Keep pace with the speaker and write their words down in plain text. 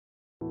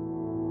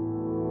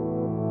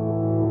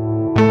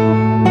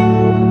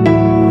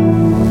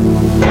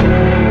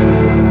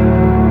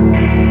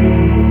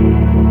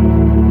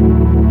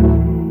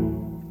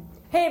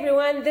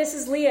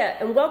this is Leah,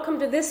 and welcome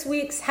to this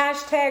week's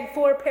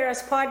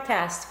 #4Paris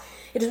podcast.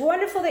 It is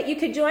wonderful that you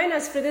could join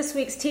us for this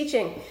week's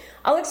teaching.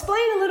 I'll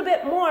explain a little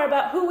bit more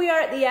about who we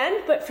are at the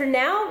end, but for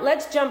now,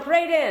 let's jump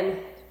right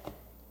in.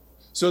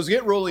 So as we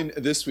get rolling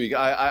this week,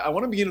 I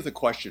want to begin with a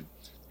question.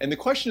 And the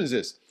question is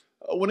this: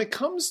 when it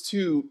comes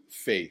to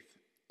faith,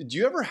 do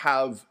you ever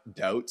have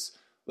doubts?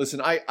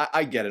 Listen,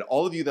 I get it.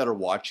 All of you that are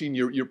watching,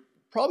 you're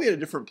probably at a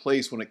different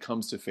place when it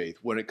comes to faith,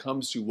 when it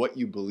comes to what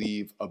you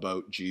believe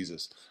about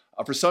Jesus.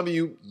 For some of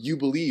you, you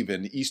believe,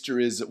 and Easter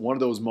is one of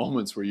those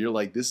moments where you're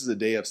like, this is a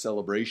day of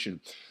celebration.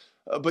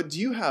 But do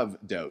you have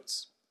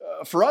doubts?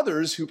 For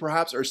others who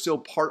perhaps are still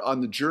part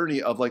on the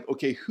journey of like,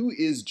 okay, who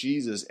is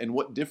Jesus and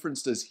what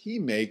difference does he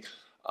make?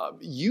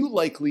 You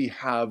likely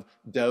have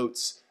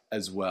doubts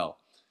as well.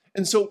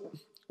 And so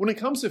when it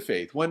comes to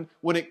faith, when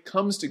it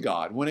comes to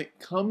God, when it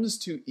comes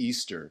to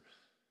Easter,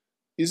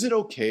 is it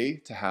okay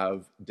to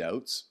have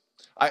doubts?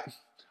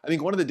 I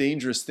think one of the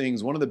dangerous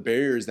things, one of the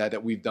barriers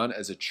that we've done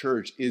as a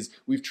church is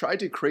we've tried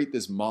to create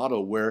this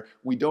model where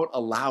we don't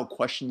allow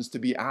questions to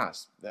be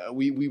asked.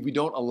 We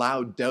don't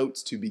allow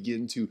doubts to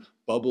begin to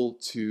bubble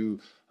to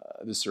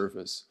the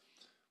surface.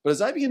 But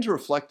as I begin to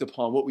reflect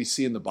upon what we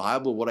see in the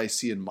Bible, what I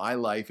see in my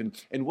life,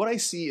 and what I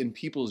see in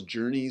people's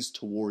journeys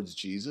towards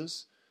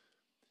Jesus,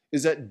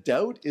 is that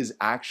doubt is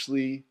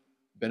actually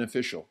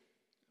beneficial.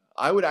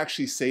 I would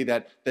actually say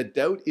that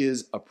doubt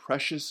is a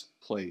precious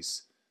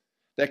place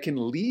that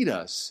can lead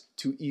us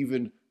to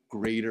even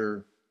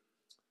greater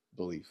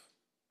belief.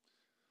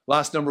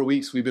 Last number of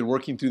weeks, we've been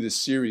working through this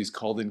series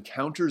called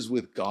Encounters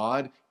with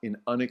God in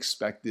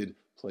Unexpected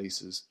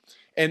Places.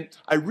 And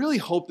I really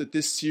hope that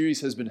this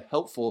series has been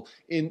helpful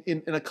in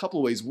a couple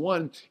of ways.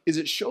 One is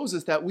it shows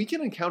us that we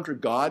can encounter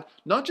God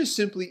not just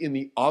simply in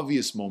the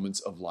obvious moments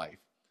of life,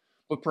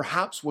 but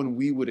perhaps when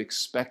we would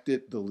expect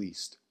it the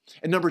least.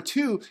 And number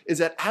two is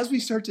that as we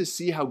start to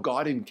see how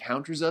God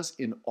encounters us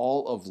in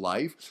all of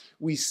life,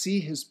 we see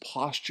his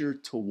posture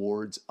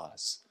towards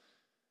us.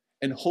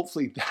 And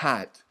hopefully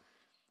that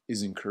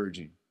is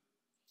encouraging.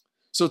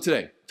 So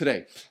today,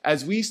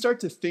 as we start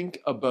to think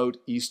about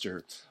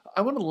Easter,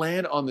 I want to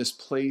land on this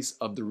place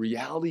of the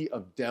reality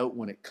of doubt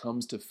when it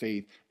comes to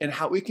faith and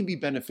how it can be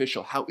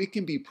beneficial, how it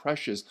can be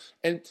precious.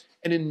 And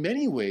in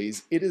many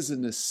ways, it is a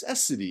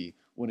necessity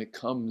when it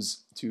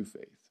comes to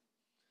faith.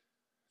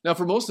 Now,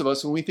 for most of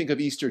us, when we think of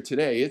Easter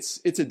today,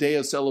 it's a day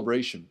of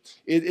celebration.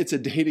 It's a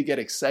day to get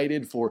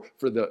excited for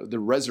the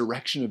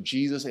resurrection of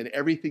Jesus and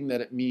everything that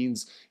it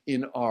means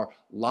in our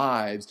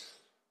lives.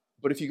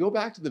 But if you go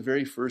back to the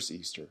very first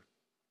Easter,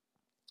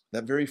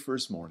 that very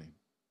first morning,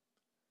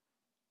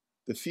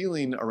 the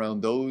feeling around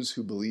those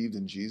who believed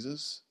in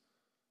Jesus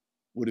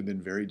would have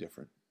been very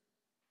different.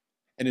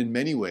 And in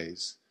many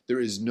ways, there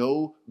is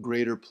no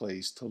greater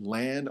place to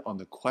land on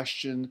the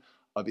question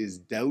of is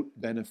doubt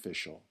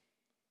beneficial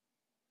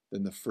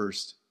than the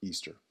first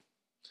Easter.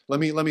 Let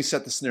me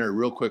set the scenario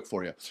real quick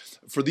for you.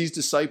 For these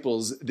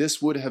disciples,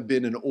 this would have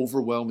been an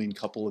overwhelming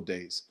couple of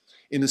days.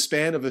 In the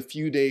span of a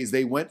few days,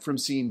 they went from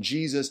seeing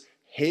Jesus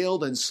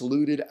hailed and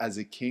saluted as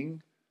a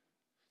king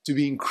to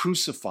being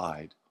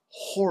crucified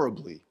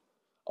horribly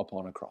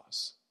upon a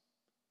cross.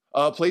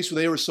 A place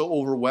where they were so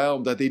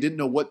overwhelmed that they didn't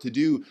know what to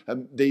do.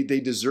 They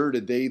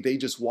deserted. They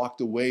just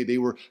walked away. They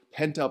were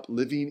pent up,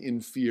 living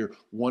in fear,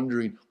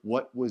 wondering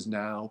what was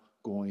now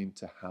going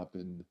to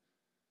happen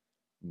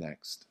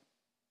next.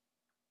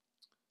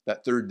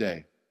 That third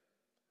day,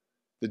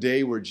 the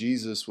day where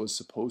Jesus was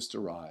supposed to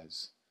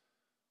rise,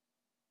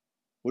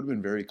 would have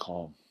been very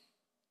calm,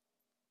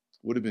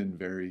 would have been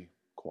very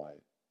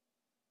quiet.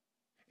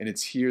 And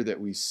it's here that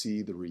we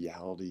see the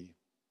reality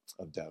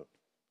of doubt.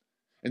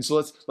 And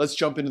so let's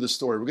jump into the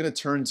story. We're going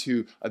to turn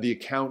to the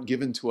account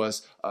given to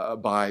us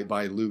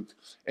by Luke.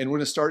 And we're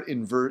going to start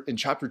in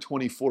chapter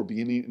 24,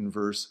 beginning in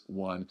verse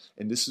 1.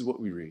 And this is what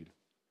we read.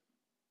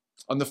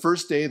 On the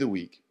first day of the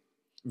week,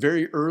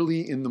 very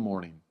early in the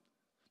morning,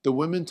 the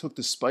women took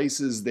the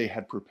spices they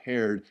had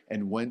prepared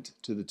and went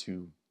to the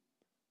tomb.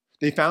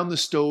 They found the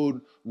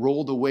stone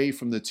rolled away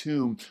from the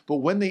tomb, but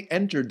when they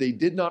entered, they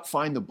did not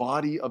find the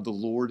body of the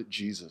Lord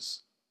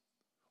Jesus.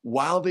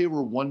 While they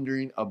were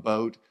wondering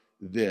about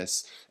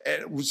this,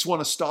 and we just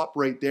want to stop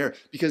right there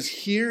because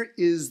here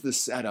is the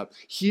setup.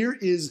 Here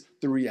is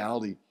the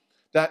reality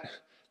that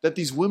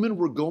these women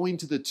were going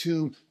to the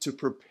tomb to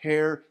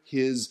prepare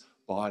his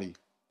body.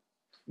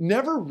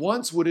 Never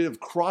once would it have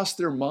crossed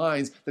their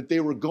minds that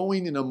they were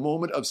going in a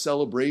moment of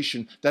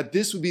celebration, that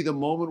this would be the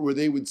moment where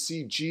they would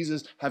see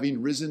Jesus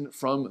having risen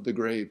from the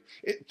grave.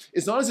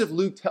 It's not as if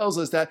Luke tells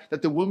us that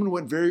the women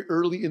went very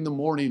early in the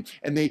morning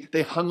and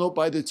they hung out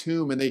by the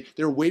tomb and they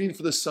were waiting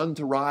for the sun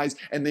to rise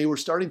and they were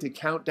starting to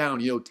count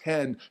down,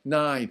 10,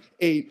 9,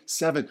 8,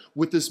 7,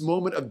 with this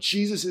moment of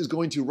Jesus is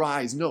going to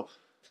rise. No,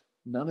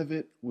 none of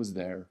it was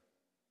there.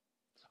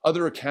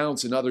 Other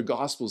accounts in other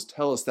gospels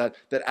tell us that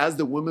as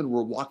the women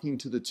were walking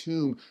to the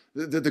tomb,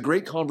 the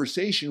great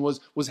conversation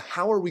was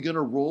how are we going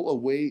to roll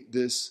away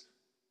this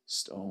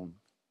stone?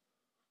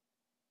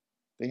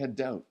 They had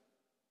doubt.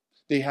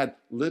 They had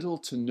little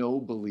to no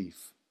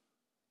belief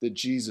that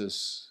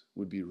Jesus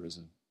would be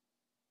risen.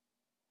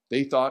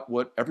 They thought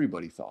what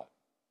everybody thought.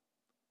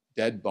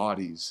 Dead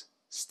bodies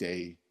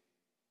stay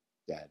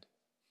dead.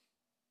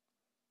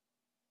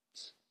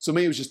 So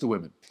maybe it was just the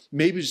women.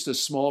 Maybe just a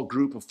small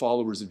group of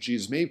followers of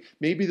Jesus.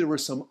 Maybe there were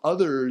some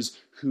others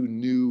who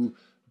knew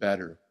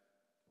better.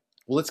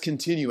 Well, let's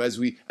continue as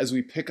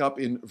we pick up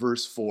in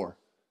verse 4.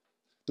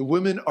 The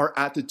women are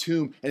at the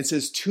tomb, and it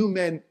says, 2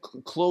 men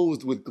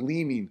clothed with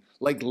gleaming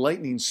like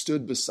lightning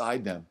stood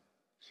beside them.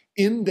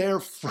 In their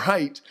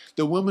fright,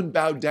 the women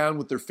bowed down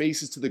with their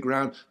faces to the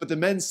ground, but the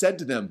men said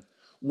to them,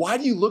 "Why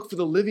do you look for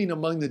the living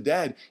among the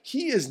dead?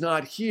 He is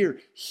not here.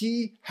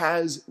 He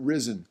has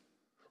risen.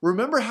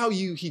 Remember how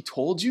he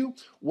told you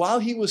while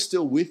he was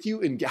still with you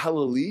in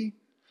Galilee?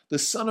 The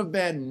Son of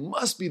Man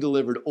must be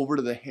delivered over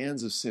to the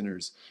hands of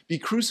sinners, be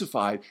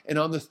crucified, and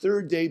on the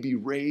 3rd day be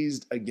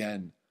raised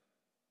again."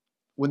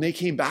 When they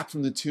came back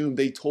from the tomb,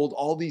 they told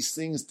all these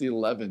things to the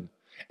 11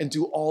 and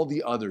to all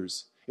the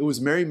others. It was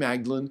Mary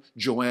Magdalene,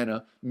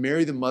 Joanna,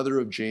 Mary the mother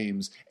of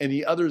James, and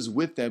the others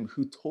with them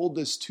who told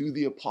this to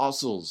the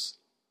apostles.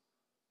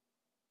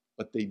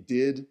 But they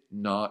did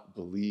not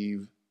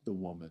believe the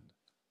woman,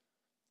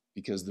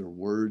 because their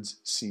words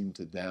seemed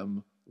to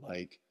them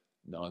like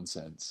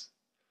nonsense.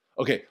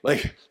 Okay,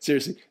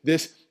 seriously,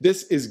 this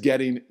is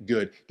getting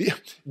good.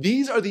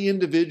 These are the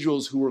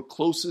individuals who were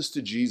closest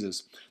to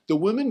Jesus. The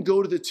women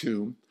go to the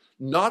tomb,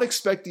 not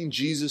expecting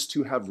Jesus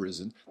to have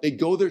risen. They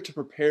go there to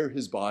prepare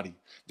his body.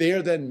 They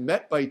are then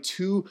met by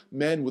 2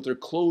 men with their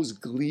clothes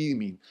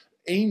gleaming,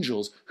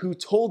 angels who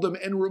told them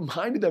and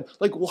reminded them,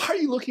 why are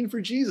you looking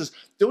for Jesus?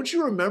 Don't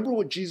you remember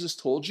what Jesus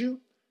told you?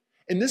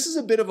 And this is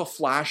a bit of a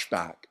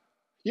flashback.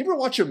 You ever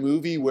watch a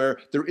movie where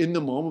they're in the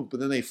moment,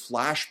 but then they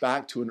flash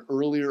back to an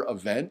earlier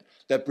event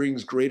that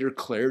brings greater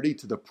clarity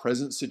to the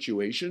present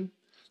situation?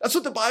 That's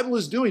what the Bible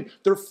is doing.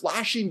 They're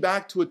flashing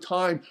back to a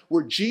time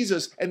where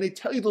Jesus, and they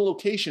tell you the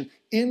location,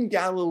 in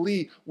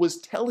Galilee,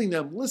 was telling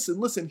them,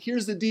 listen,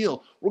 here's the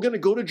deal. We're going to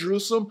go to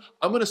Jerusalem.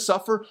 I'm going to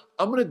suffer.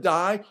 I'm going to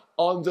die.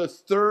 On the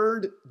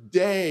 3rd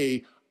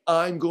day,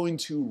 I'm going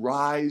to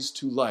rise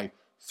to life.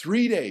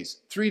 3 days.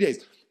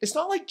 It's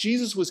not like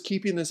Jesus was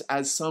keeping this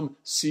as some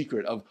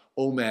secret of,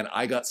 oh man,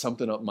 I got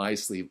something up my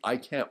sleeve. I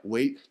can't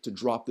wait to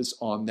drop this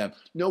on them.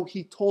 No,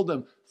 he told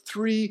them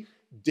 3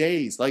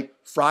 days, like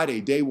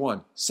Friday, day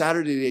 1,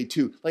 Saturday, day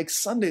 2, like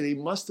Sunday, they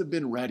must have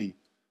been ready.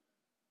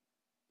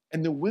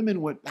 And the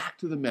women went back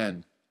to the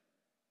men.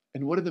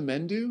 And what do the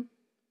men do?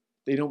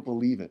 They don't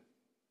believe it.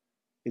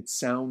 It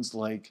sounds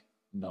like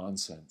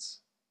nonsense.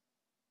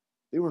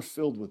 They were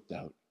filled with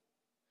doubt.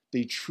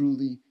 They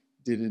truly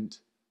didn't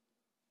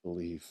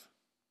believe.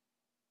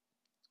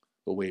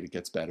 But wait, it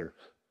gets better.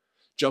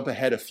 Jump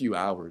ahead a few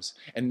hours,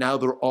 and now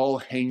they're all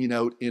hanging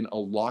out in a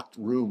locked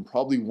room,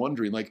 probably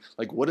wondering,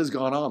 what has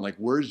gone on?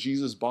 Where's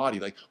Jesus' body?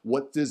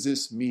 What does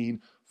this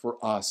mean for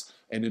us?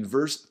 And in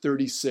verse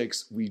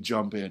 36, we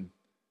jump in.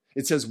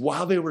 It says,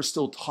 while they were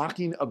still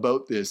talking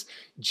about this,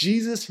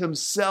 Jesus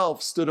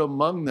himself stood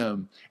among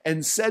them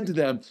and said to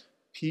them,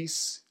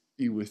 "Peace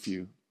be with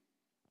you."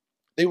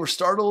 They were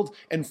startled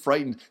and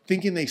frightened,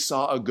 thinking they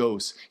saw a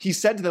ghost. He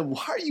said to them,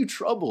 "Why are you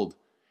troubled?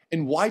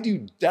 And why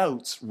do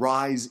doubts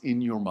rise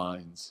in your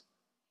minds?"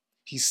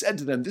 He said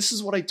to them, "This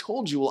is what I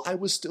told you while I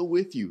was still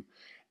with you.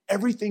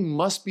 Everything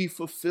must be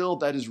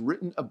fulfilled that is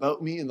written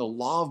about me in the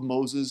law of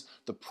Moses,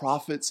 the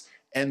prophets,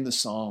 and the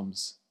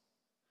Psalms."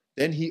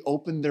 Then he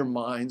opened their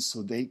minds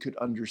so they could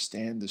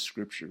understand the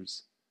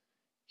scriptures.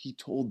 He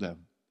told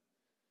them,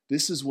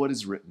 "This is what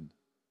is written.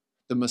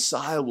 The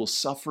Messiah will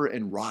suffer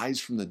and rise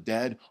from the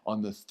dead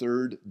on the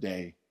 3rd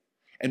day.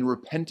 And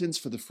repentance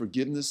for the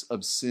forgiveness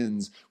of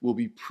sins will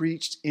be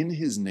preached in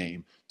his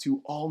name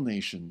to all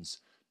nations,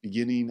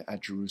 beginning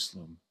at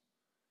Jerusalem.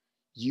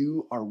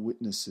 You are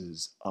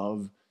witnesses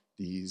of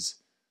these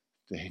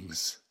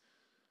things."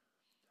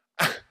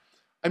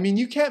 I mean,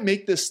 you can't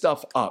make this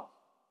stuff up,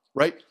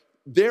 right?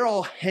 They're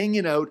all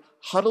hanging out,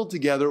 huddled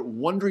together,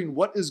 wondering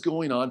what is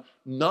going on,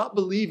 not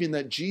believing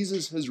that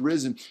Jesus has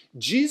risen.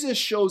 Jesus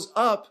shows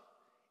up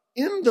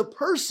in the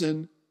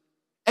person,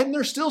 and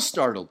they're still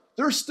startled.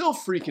 They're still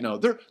freaking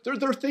out.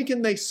 They're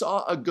thinking they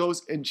saw a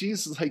ghost, and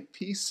Jesus is like,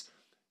 "Peace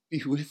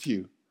be with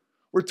you."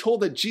 We're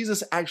told that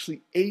Jesus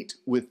actually ate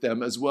with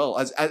them as well,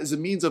 as a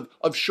means of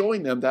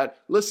showing them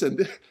that,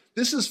 listen,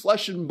 this is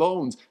flesh and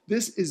bones.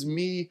 This is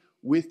me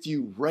with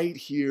you right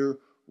here,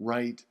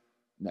 right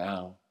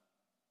now.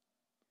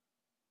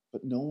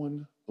 But no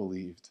one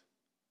believed.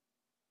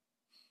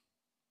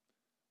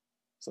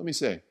 So let me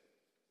say,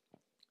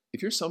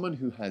 if you're someone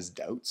who has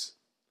doubts,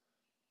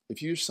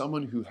 if you're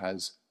someone who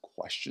has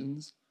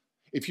questions,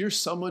 if you're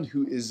someone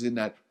who is in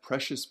that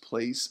precious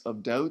place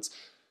of doubts,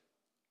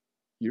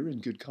 you're in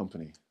good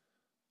company.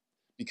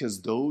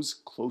 Because those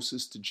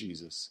closest to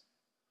Jesus,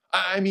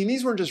 I mean,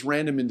 these weren't just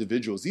random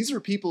individuals. These are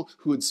people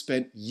who had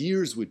spent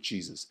years with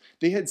Jesus.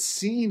 They had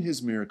seen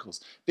his miracles.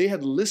 They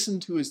had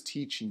listened to his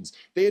teachings.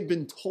 They had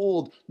been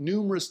told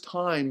numerous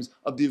times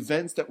of the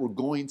events that were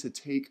going to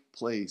take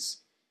place.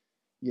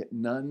 Yet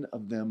none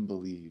of them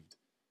believed.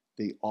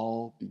 They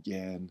all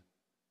began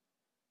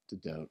to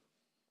doubt.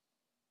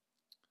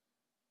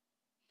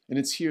 And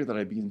it's here that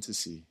I begin to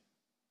see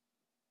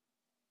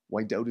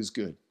why doubt is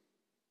good.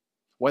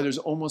 Why there's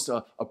almost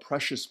a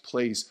precious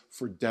place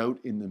for doubt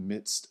in the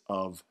midst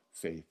of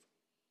faith.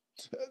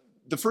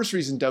 The first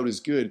reason doubt is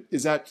good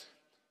is that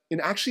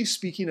in actually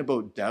speaking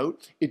about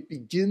doubt, it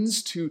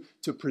begins to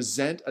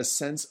present a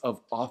sense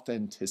of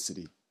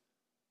authenticity.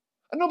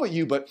 I don't know about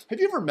you, but have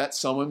you ever met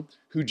someone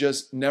who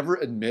just never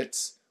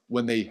admits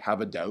when they have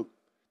a doubt?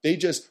 They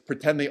just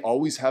pretend they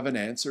always have an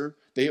answer.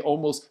 They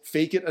almost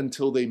fake it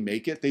until they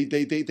make it. They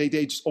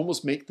just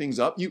almost make things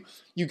up.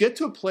 You get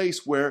to a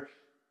place where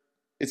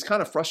it's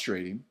kind of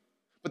frustrating.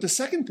 But the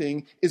second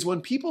thing is when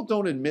people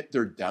don't admit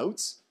their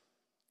doubts,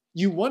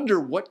 you wonder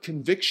what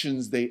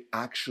convictions they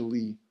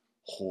actually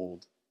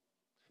hold.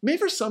 Maybe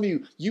for some of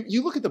you,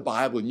 you look at the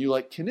Bible and you're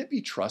like, can it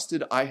be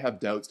trusted? I have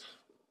doubts.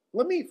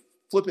 Let me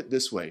flip it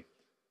this way.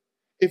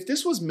 If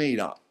this was made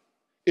up,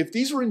 if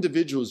these were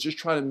individuals just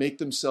trying to make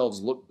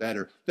themselves look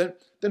better, then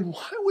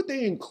why would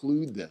they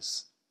include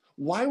this?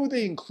 Why would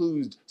they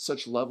include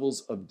such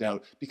levels of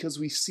doubt? Because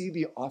we see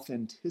the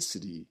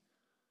authenticity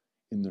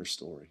in their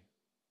story.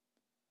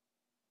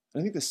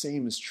 And I think the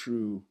same is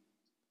true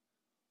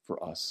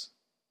for us.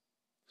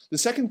 The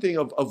second thing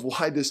of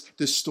why this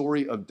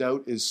story of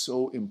doubt is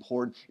so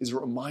important is it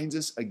reminds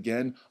us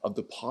again of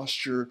the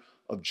posture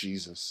of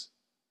Jesus.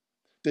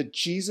 That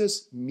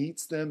Jesus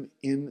meets them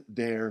in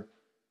their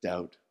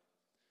doubt.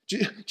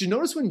 Do you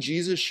notice when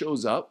Jesus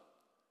shows up,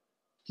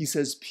 he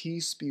says,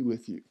 peace be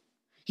with you.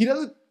 He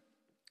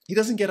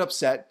doesn't get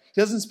upset.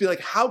 He doesn't be like,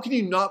 how can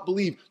you not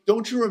believe?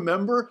 Don't you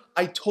remember?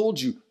 I told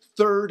you,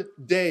 third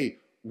day,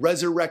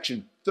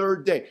 resurrection,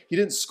 third day. He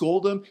didn't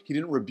scold them. He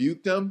didn't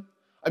rebuke them.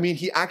 I mean,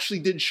 he actually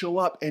did show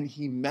up and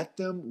he met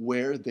them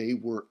where they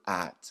were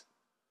at.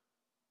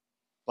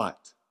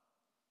 But,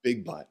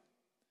 big but,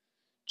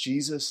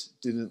 Jesus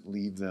didn't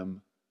leave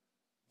them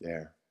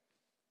there.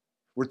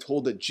 We're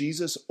told that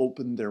Jesus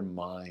opened their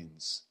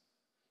minds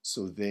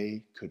so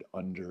they could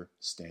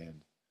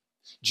understand.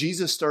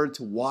 Jesus started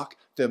to walk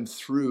them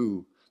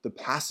through the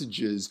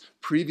passages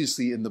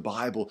previously in the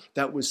Bible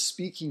that was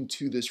speaking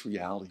to this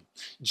reality.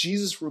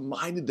 Jesus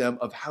reminded them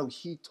of how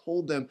he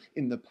told them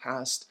in the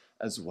past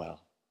as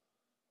well.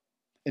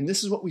 And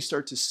this is what we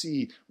start to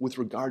see with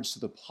regards to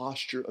the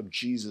posture of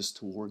Jesus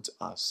towards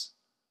us,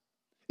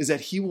 is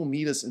that he will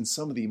meet us in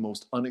some of the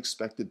most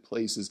unexpected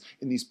places,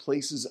 in these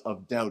places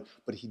of doubt,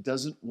 but he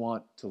doesn't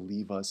want to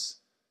leave us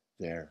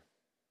there.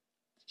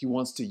 He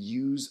wants to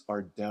use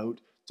our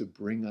doubt to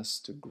bring us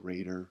to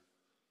greater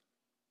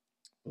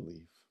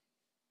belief.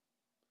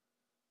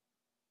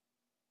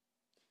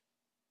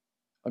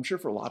 I'm sure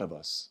for a lot of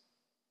us,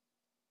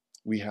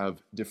 we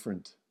have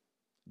different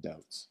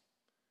doubts.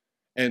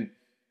 And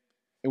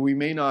we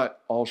may not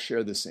all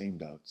share the same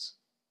doubts.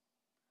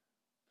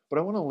 But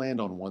I want to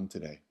land on one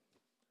today.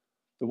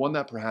 The one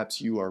that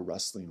perhaps you are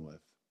wrestling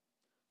with.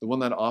 The one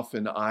that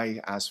often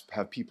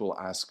have people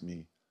ask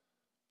me.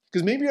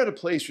 Because maybe you're at a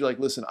place you're like,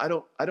 listen, I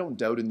don't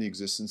doubt in the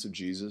existence of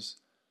Jesus.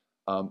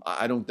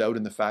 I don't doubt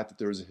in the fact that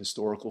there is a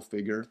historical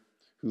figure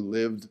who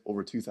lived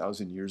over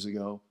 2,000 years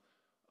ago,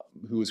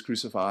 who was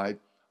crucified.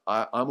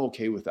 I'm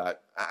okay with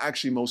that.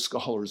 Actually, most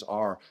scholars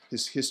are.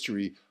 His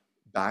history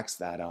backs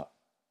that up.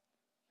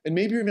 And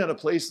maybe you're in a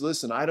place,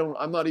 listen,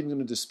 I'm not even going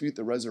to dispute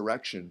the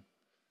resurrection.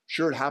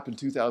 Sure, it happened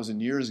 2,000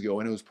 years ago,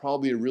 and it was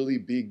probably a really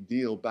big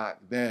deal back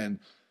then.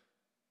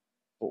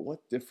 But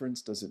what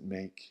difference does it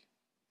make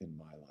in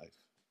my life?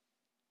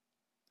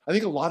 I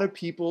think a lot of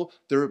people,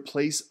 they're a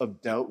place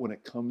of doubt when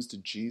it comes to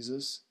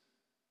Jesus,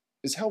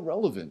 is how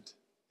relevant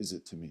is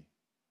it to me?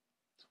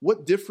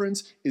 What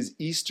difference is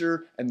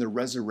Easter and the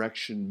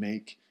resurrection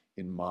make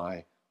in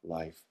my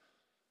life?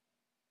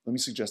 Let me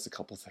suggest a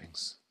couple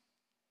things.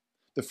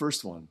 The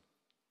first one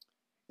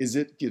is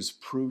it gives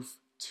proof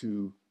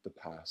to the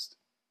past.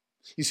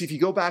 You see, if you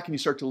go back and you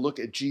start to look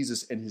at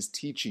Jesus and his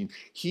teaching,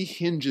 he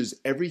hinges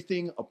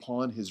everything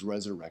upon his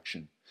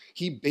resurrection.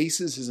 He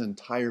bases his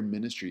entire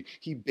ministry.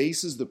 He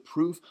bases the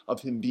proof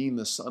of him being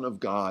the Son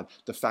of God,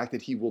 the fact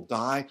that he will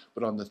die,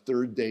 but on the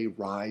third day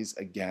rise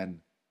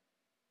again.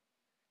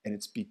 And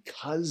it's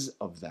because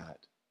of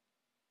that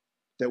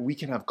we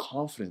can have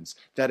confidence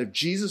that if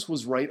Jesus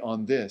was right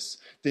on this,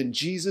 then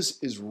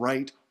Jesus is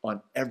right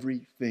on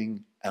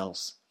everything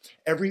else.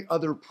 Every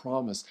other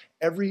promise,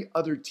 every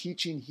other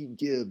teaching he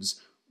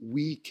gives,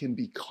 we can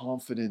be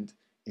confident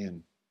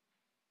in.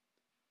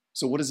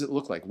 So what does it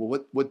look like?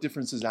 Well, what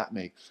difference does that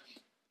make?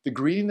 The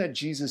greeting that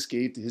Jesus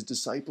gave to his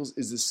disciples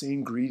is the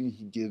same greeting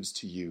he gives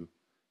to you.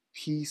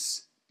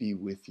 Peace be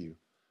with you.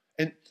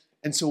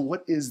 And so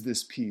what is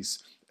this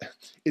peace?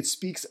 It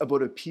speaks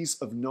about a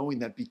peace of knowing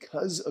that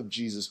because of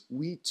Jesus,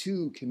 we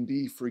too can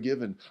be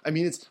forgiven.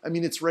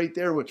 It's right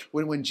there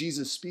when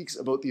Jesus speaks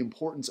about the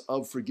importance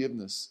of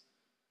forgiveness.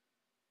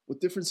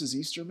 What difference does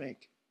Easter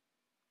make?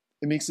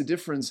 It makes a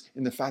difference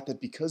in the fact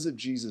that because of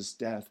Jesus'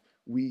 death,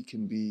 we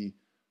can be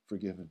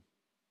forgiven.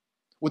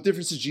 What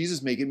difference does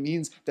Jesus make? It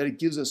means that it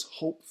gives us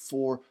hope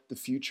for the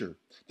future.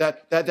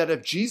 That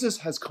if Jesus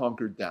has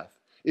conquered death,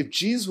 if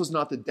Jesus was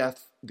not the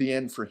death the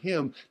end for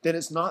him, then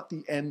it's not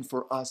the end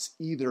for us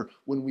either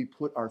when we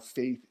put our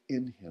faith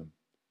in him.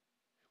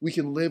 We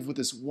can live with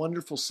this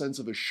wonderful sense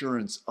of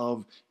assurance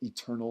of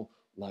eternal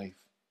life.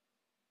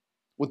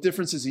 What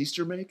difference does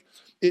Easter make?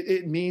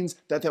 It means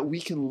that we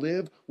can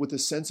live with a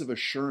sense of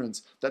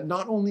assurance that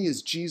not only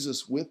is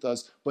Jesus with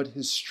us, but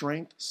his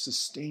strength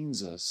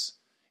sustains us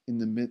in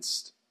the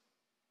midst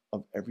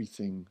of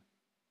everything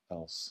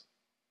else.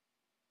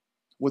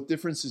 What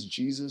difference does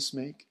Jesus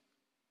make?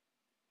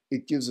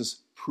 It gives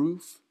us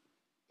proof,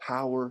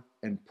 power,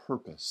 and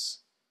purpose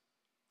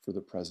for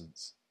the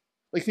presence.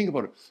 Like, think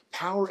about it.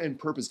 Power and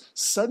purpose.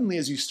 Suddenly,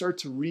 as you start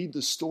to read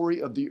the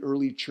story of the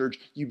early church,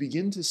 you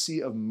begin to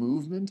see a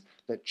movement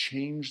that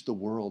changed the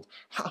world.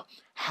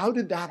 How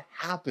did that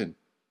happen?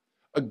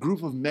 A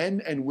group of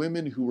men and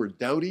women who were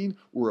doubting,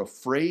 were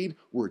afraid,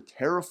 were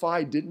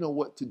terrified, didn't know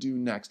what to do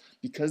next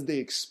because they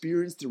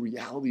experienced the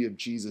reality of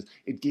Jesus.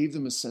 It gave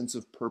them a sense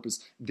of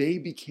purpose. They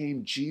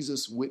became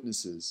Jesus'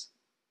 witnesses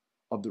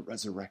of the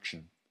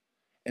resurrection.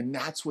 And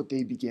that's what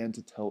they began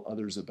to tell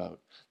others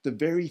about. The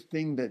very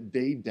thing that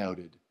they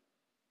doubted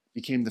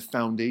became the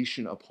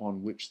foundation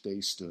upon which they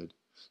stood.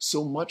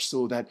 So much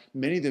so that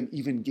many of them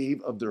even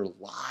gave of their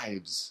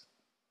lives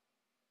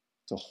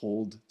to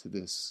hold to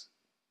this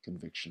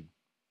conviction.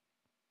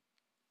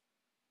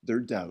 Their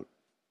doubt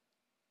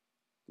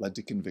led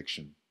to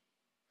conviction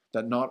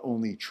that not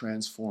only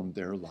transformed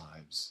their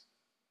lives,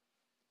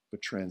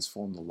 but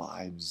transformed the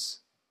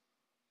lives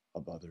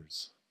of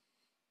others.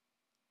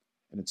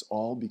 And it's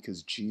all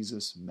because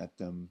Jesus met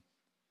them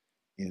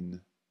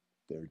in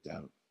their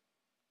doubt.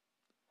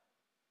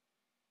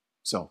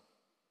 So,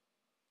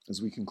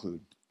 as we conclude,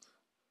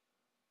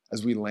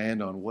 as we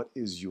land on what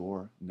is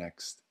your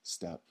next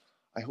step,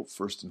 I hope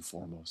first and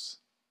foremost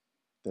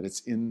that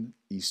it's in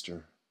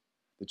Easter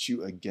that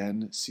you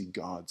again see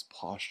God's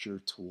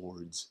posture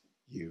towards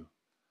you,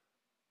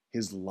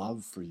 his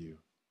love for you.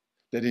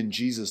 That in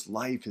Jesus'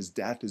 life, his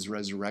death, his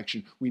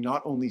resurrection, we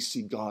not only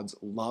see God's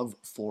love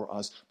for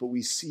us, but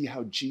we see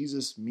how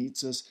Jesus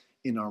meets us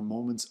in our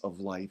moments of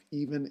life,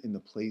 even in the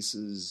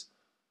places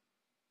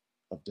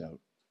of doubt.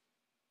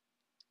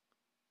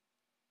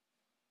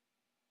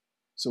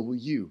 So will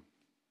you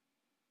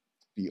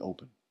be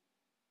open?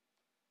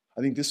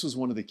 I think this was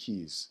one of the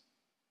keys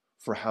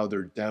for how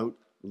their doubt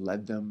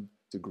led them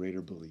to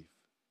greater belief.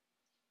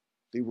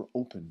 They were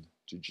open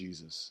to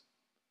Jesus.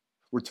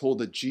 We're told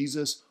that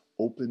Jesus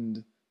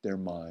opened their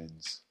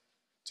minds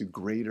to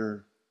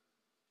greater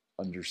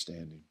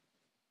understanding.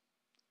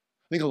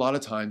 I think a lot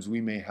of times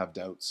we may have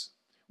doubts.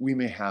 We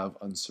may have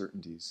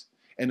uncertainties.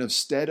 And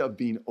instead of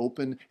being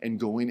open and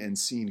going and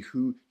seeing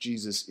who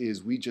Jesus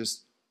is, we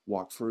just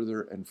walk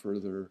further and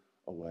further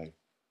away.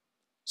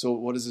 So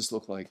what does this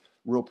look like?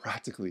 Real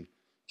practically,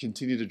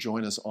 continue to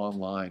join us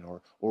online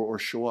or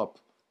show up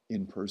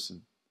in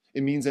person.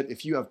 It means that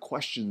if you have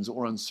questions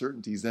or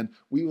uncertainties, then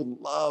we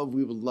would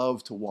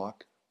love to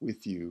walk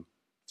with you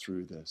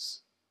through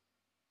this.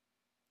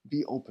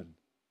 Be open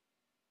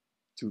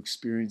to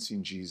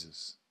experiencing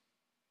Jesus,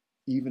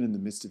 even in the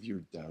midst of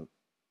your doubt,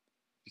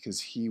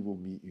 because he will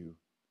meet you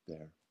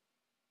there.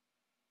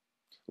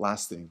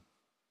 Last thing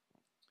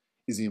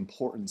is the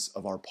importance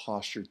of our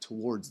posture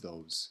towards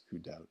those who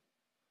doubt.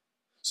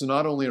 So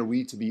not only are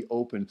we to be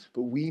open,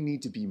 but we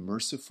need to be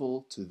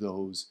merciful to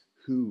those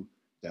who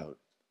doubt.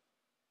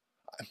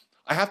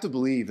 I have to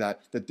believe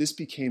that this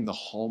became the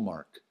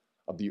hallmark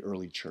of the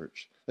early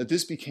church, that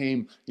this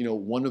became,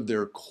 one of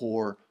their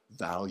core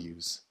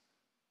values,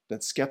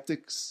 that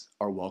skeptics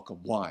are welcome.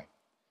 Why?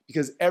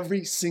 Because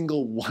every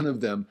single one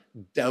of them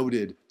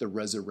doubted the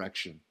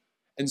resurrection.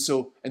 And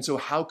so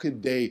how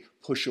could they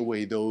push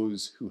away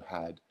those who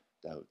had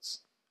doubts?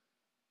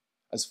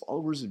 As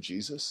followers of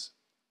Jesus,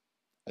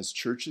 as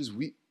churches,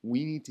 we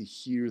need to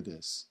hear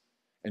this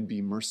and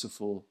be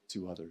merciful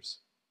to others.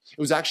 It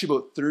was actually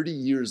about 30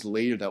 years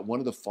later that one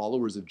of the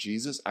followers of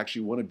Jesus,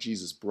 actually one of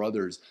Jesus'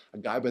 brothers, a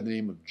guy by the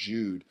name of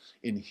Jude,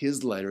 in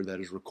his letter that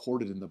is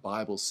recorded in the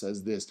Bible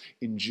says this,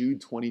 in Jude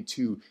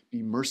 22,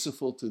 be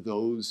merciful to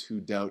those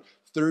who doubt.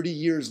 30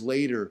 years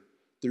later,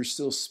 they're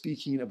still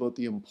speaking about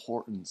the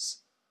importance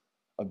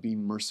of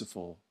being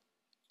merciful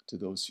to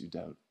those who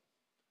doubt.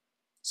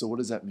 So what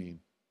does that mean?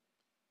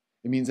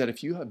 It means that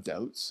if you have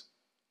doubts,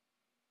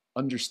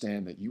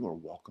 understand that you are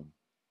welcome.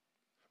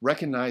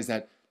 Recognize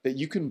that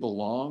you can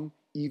belong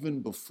even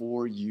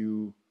before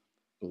you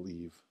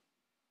believe.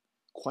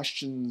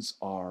 Questions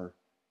are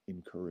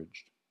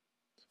encouraged.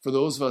 For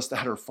those of us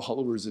that are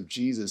followers of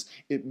Jesus,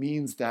 it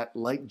means that,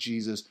 like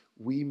Jesus,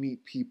 we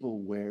meet people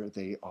where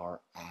they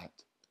are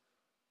at,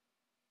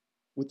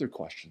 with their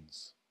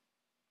questions,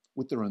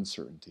 with their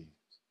uncertainties,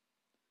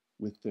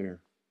 with their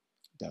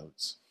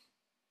doubts.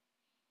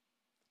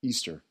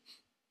 Easter,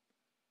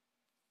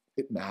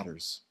 it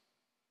matters.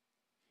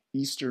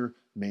 Easter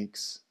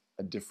makes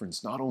a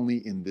difference, not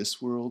only in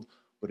this world,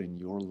 but in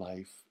your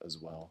life as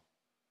well.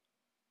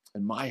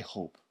 And my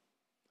hope,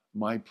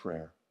 my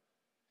prayer,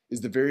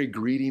 is the very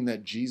greeting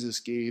that Jesus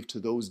gave to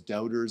those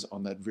doubters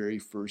on that very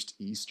first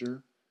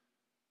Easter,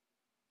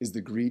 is the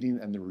greeting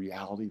and the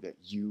reality that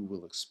you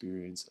will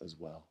experience as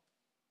well.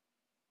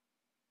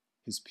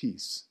 His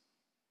peace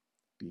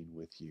being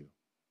with you.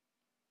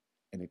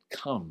 And it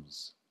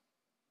comes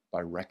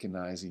by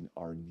recognizing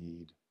our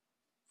need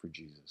for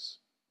Jesus.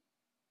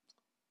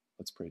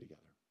 Let's pray together.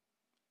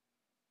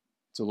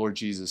 So, Lord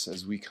Jesus,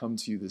 as we come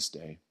to you this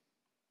day,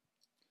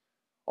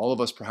 all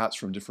of us perhaps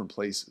from different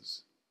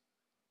places,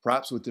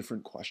 perhaps with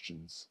different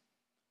questions,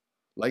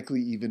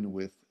 likely even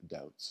with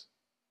doubts.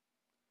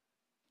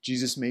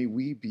 Jesus, may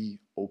we be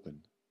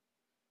open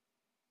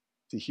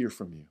to hear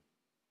from you,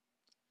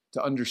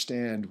 to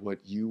understand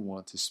what you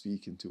want to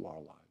speak into our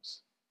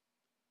lives.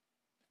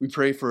 We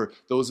pray for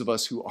those of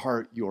us who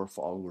are your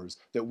followers,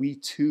 that we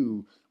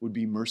too would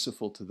be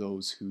merciful to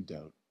those who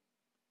doubt.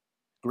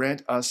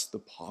 Grant us the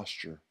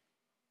posture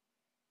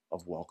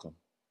of welcome.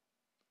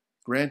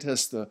 Grant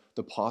us the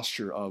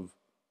posture of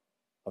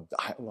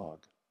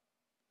dialogue,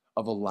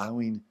 of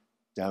allowing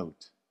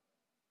doubt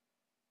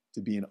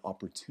to be an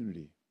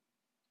opportunity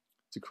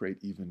to create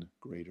even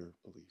greater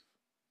belief.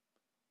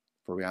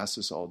 For we ask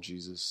this all,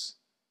 Jesus,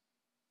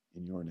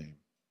 in your name.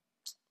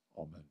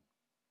 Amen.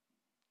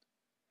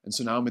 And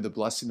so now may the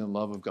blessing and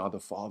love of God the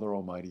Father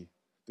Almighty,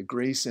 the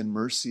grace and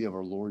mercy of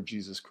our Lord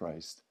Jesus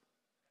Christ,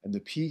 and the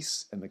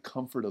peace and the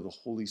comfort of the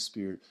Holy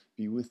Spirit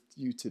be with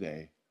you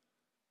today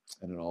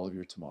and in all of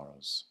your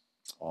tomorrows.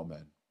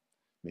 Amen.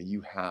 May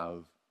you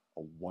have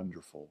a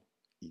wonderful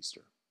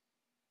Easter.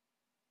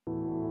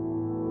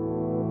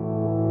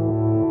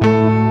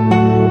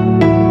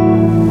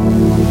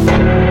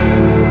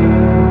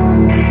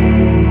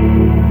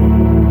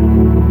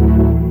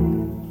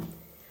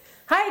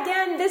 Hi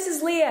again, this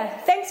is Leah.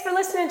 Thanks for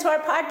listening to our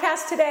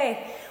podcast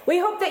today. We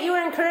hope that you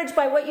were encouraged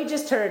by what you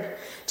just heard.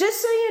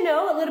 Just so you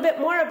know a little bit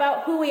more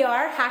about who we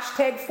are,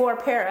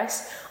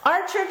 #4Paris,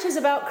 our church is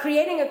about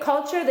creating a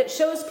culture that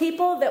shows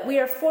people that we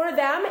are for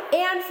them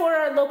and for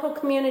our local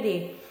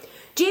community.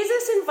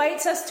 Jesus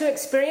invites us to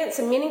experience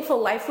a meaningful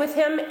life with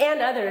him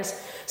and others.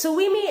 So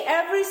we meet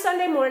every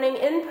Sunday morning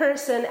in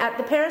person at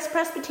the Paris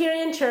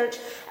Presbyterian Church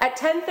at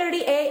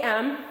 10:30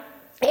 a.m.,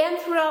 and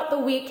throughout the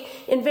week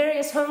in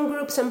various home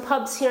groups and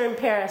pubs here in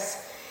Paris.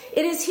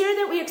 It is here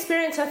that we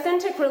experience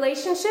authentic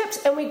relationships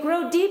and we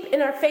grow deep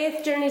in our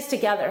faith journeys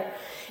together.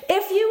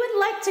 If you would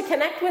like to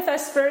connect with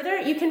us further,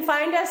 you can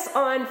find us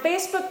on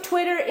Facebook,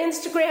 Twitter,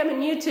 Instagram,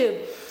 and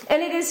YouTube.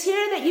 And it is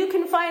here that you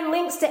can find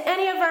links to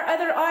any of our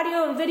other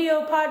audio and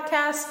video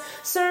podcasts,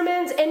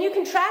 sermons, and you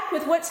can track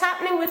with what's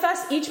happening with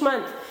us each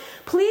month.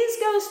 Please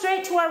go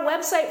straight to our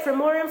website for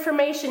more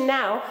information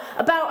now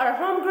about our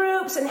home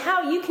groups and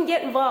how you can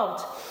get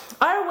involved.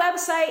 Our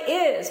website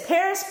is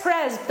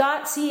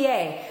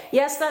parispresb.ca.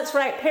 Yes, that's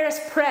right,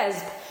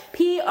 parispresb,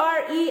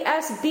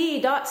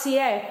 Presb.ca.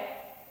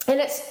 And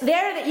it's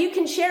there that you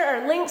can share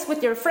our links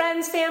with your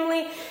friends,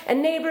 family,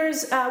 and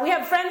neighbors. We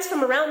have friends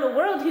from around the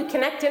world who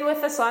connect in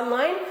with us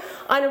online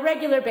on a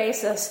regular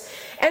basis.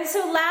 And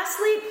so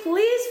lastly,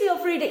 please feel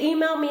free to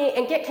email me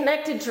and get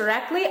connected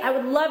directly. I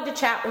would love to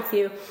chat with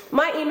you.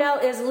 My email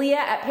is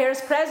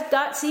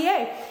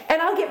leah@parispresb.ca,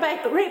 and I'll get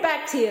right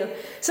back to you.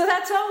 So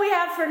that's all we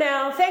have for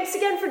now. Thanks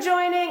again for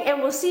joining,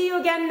 and we'll see you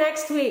again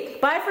next week.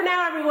 Bye for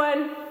now,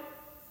 everyone.